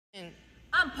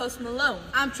I'm Post Malone.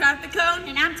 I'm Traffic Cone.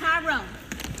 And I'm Tyrone.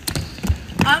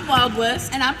 I'm Wild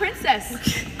West. And I'm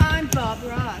Princess. I'm Bob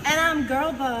Ross. And I'm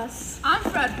Girl Boss. I'm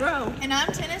Fred Bro. And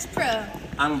I'm Tennis Pro.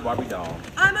 I'm a Barbie doll.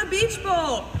 I'm a Beach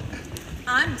Ball.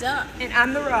 I'm Duck. And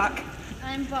I'm The Rock.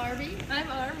 I'm Barbie. I'm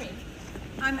Army.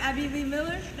 I'm Abby Lee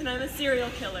Miller. And I'm a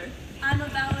serial killer. I'm a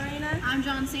ballerina. I'm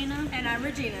John Cena. And I'm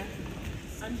Regina.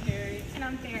 I'm Harry. And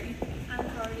I'm Fairy. I'm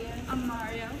Cardia. I'm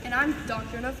Mario. And I'm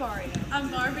Dr. Nefario. I'm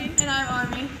Barbie. And I'm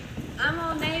Army. I'm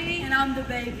Old Navy. And I'm the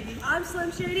baby. I'm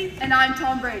Slim Shady. And I'm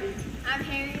Tom Brady. I'm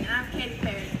Harry. And I'm Katy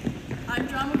Perry. I'm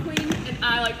Drama Queen. And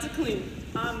I like to clean.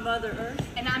 I'm Mother Earth.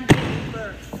 And I'm giving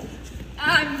birth.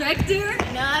 I'm Vector.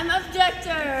 And I'm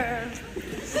Objector.